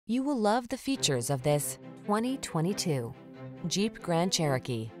You will love the features of this 2022 Jeep Grand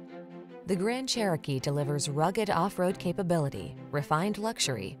Cherokee. The Grand Cherokee delivers rugged off-road capability, refined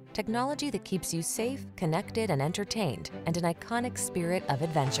luxury, technology that keeps you safe, connected, and entertained, and an iconic spirit of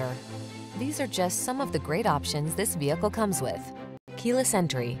adventure. These are just some of the great options this vehicle comes with: keyless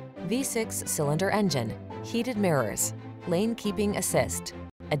entry, V6 cylinder engine, heated mirrors, lane keeping assist,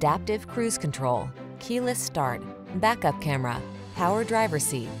 adaptive cruise control, keyless start, backup camera, power driver's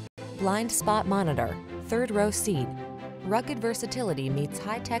seat, blind spot monitor, third row seat. Rugged versatility meets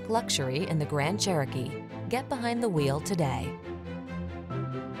high-tech luxury in the Grand Cherokee. Get behind the wheel today.